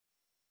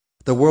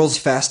The world's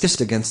fastest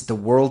against the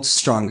world's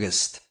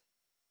strongest.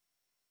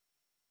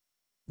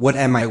 What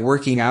am I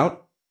working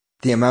out?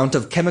 The amount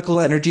of chemical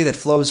energy that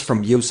flows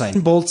from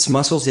Usain Bolt's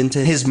muscles into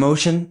his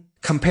motion,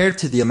 compared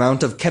to the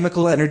amount of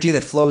chemical energy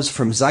that flows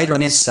from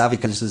Zdravnis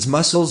Savickas'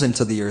 muscles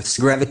into the Earth's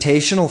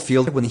gravitational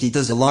field when he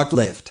does a log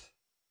lift.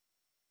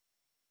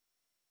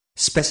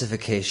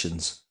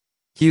 Specifications.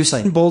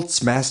 Usain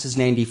Bolt's mass is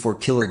 94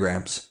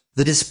 kilograms,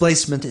 the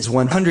displacement is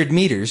 100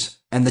 meters,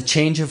 and the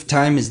change of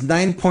time is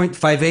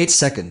 9.58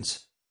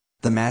 seconds.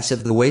 The mass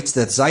of the weights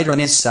that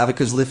Zdravnis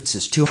Savickas lifts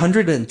is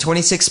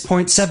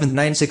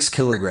 226.796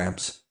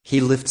 kilograms.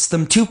 He lifts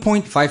them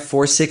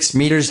 2.546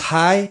 meters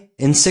high,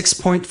 in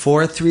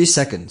 6.43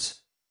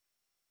 seconds.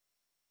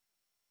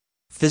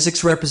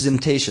 Physics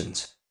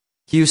representations.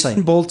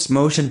 Usain Bolt's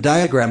motion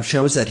diagram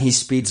shows that he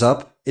speeds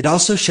up. It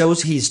also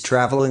shows he's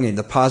traveling in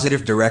the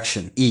positive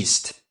direction,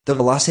 east. The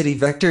velocity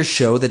vectors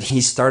show that he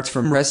starts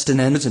from rest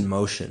and ends in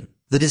motion.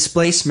 The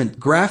displacement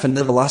graph and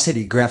the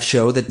velocity graph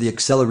show that the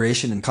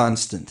acceleration is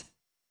constant.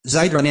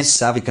 Zdravnis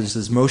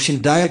Savickas'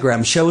 motion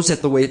diagram shows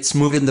that the weights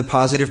move in the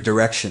positive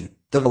direction.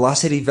 The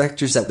velocity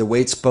vectors that the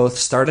weights both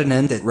start and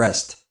end at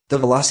rest. The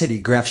velocity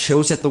graph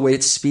shows that the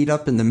weights speed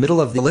up in the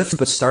middle of the lift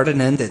but start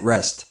and end at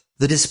rest.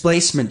 The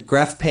displacement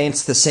graph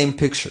paints the same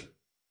picture.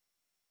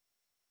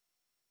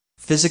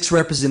 Physics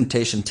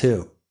representation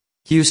 2.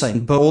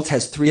 Usain Bolt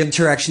has 3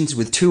 interactions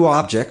with 2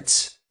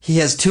 objects. He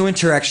has 2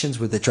 interactions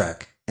with the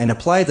track, and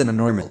applied in a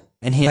normal,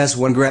 and he has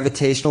 1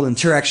 gravitational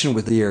interaction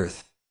with the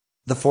Earth.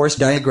 The force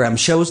diagram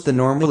shows the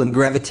normal and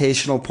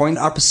gravitational point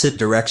opposite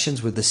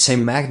directions with the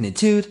same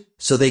magnitude,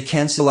 so they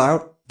cancel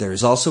out. There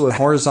is also a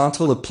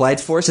horizontal applied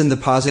force in the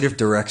positive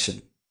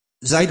direction.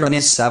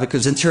 Zdravnis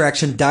Savickas'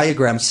 interaction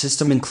diagram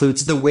system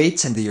includes the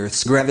weights and the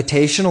Earth's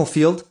gravitational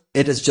field.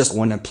 It is just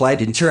one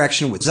applied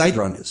interaction with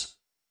Zdravnis.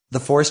 The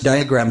force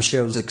diagram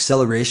shows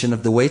acceleration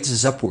of the weights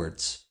is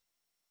upwards.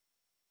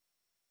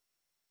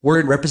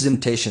 Word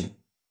representation.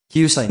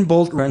 Usain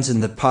Bolt runs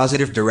in the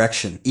positive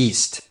direction,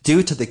 east.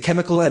 Due to the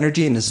chemical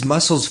energy in his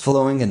muscles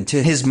flowing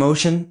into his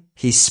motion,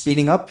 he's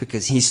speeding up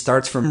because he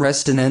starts from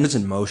rest and ends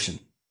in motion.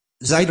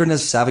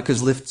 Zdravnis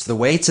Savickas lifts the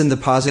weights in the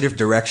positive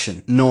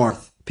direction,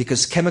 north,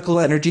 because chemical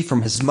energy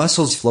from his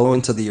muscles flow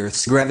into the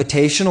Earth's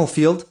gravitational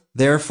field,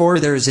 therefore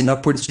there is an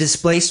upwards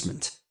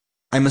displacement.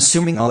 I'm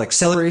assuming all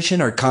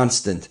acceleration are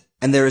constant,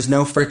 and there is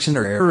no friction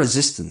or air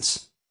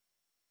resistance.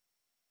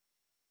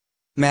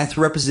 Math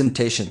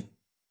representation.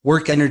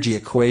 Work energy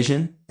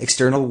equation.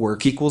 External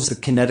work equals the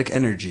kinetic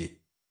energy.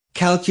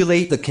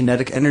 Calculate the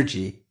kinetic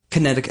energy.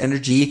 Kinetic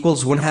energy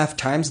equals 1/2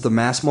 times the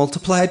mass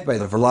multiplied by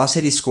the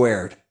velocity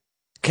squared.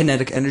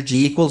 Kinetic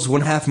energy equals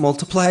 1/2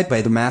 multiplied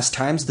by the mass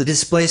times the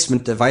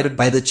displacement divided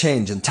by the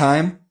change in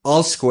time,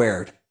 all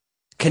squared.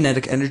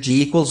 Kinetic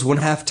energy equals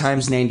 1/2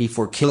 times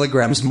 94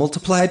 kilograms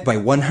multiplied by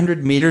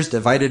 100 meters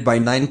divided by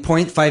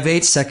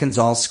 9.58 seconds,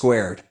 all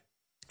squared.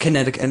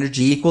 Kinetic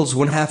energy equals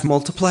 1/2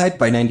 multiplied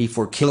by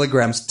 94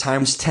 kilograms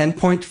times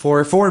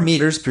 10.44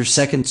 meters per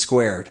second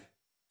squared.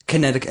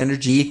 Kinetic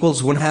energy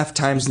equals 1/2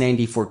 times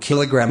 94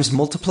 kilograms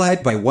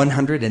multiplied by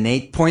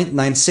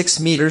 108.96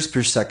 meters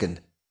per second.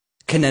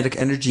 Kinetic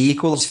energy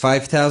equals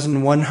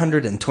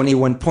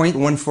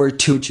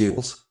 5,121.142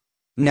 joules.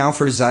 Now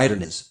for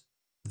Zdravnis.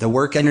 The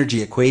work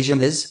energy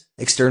equation is,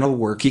 external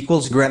work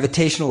equals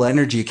gravitational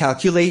energy.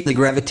 Calculate the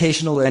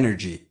gravitational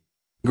energy.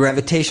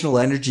 Gravitational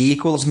energy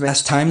equals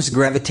mass times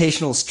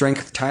gravitational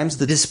strength times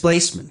the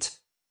displacement.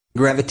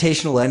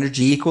 Gravitational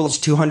energy equals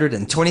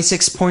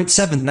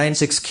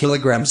 226.796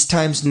 kilograms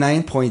times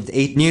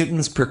 9.8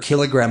 newtons per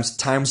kilograms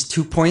times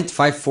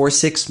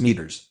 2.546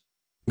 meters.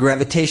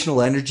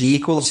 Gravitational energy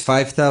equals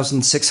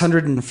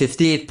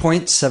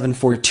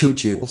 5,658.742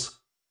 joules.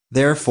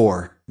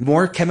 Therefore,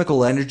 more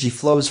chemical energy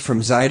flows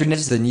from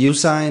Zdravnis than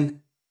Usain.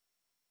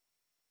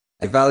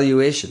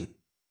 Evaluation.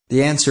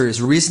 The answer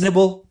is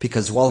reasonable,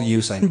 because while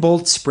Usain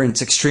Bolt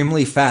sprints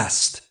extremely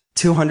fast,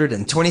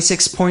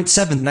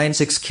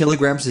 226.796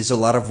 kilograms is a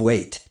lot of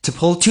weight to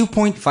pull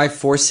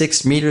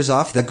 2.546 meters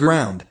off the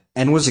ground,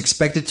 and was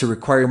expected to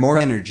require more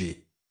energy.